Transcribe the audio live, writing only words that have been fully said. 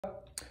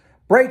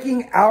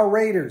Breaking, our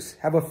Raiders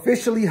have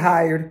officially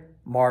hired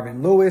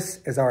Marvin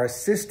Lewis as our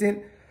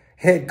assistant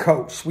head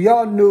coach. We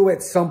all knew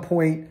at some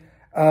point,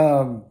 he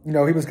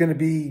was going to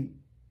be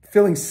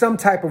filling some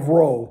type of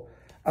role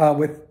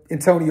with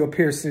Antonio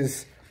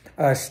Pierce's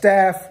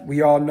staff.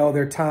 We all know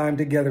their time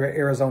together at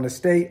Arizona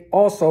State.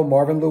 Also,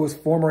 Marvin Lewis,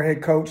 former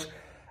head coach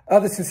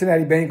of the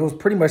Cincinnati Bengals,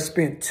 pretty much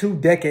spent 2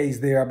 decades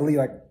there. I believe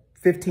like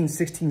 15,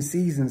 16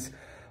 seasons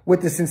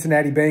with the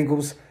Cincinnati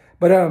Bengals.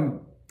 But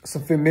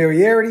some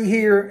familiarity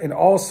here, and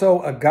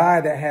also a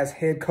guy that has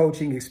head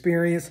coaching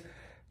experience.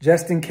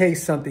 Just in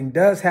case something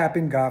does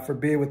happen, God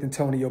forbid, with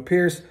Antonio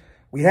Pierce,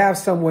 we have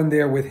someone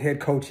there with head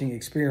coaching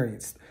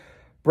experience.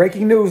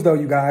 Breaking news, though,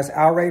 you guys.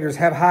 Our Raiders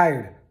have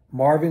hired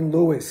Marvin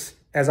Lewis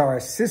as our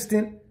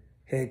assistant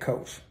head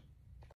coach.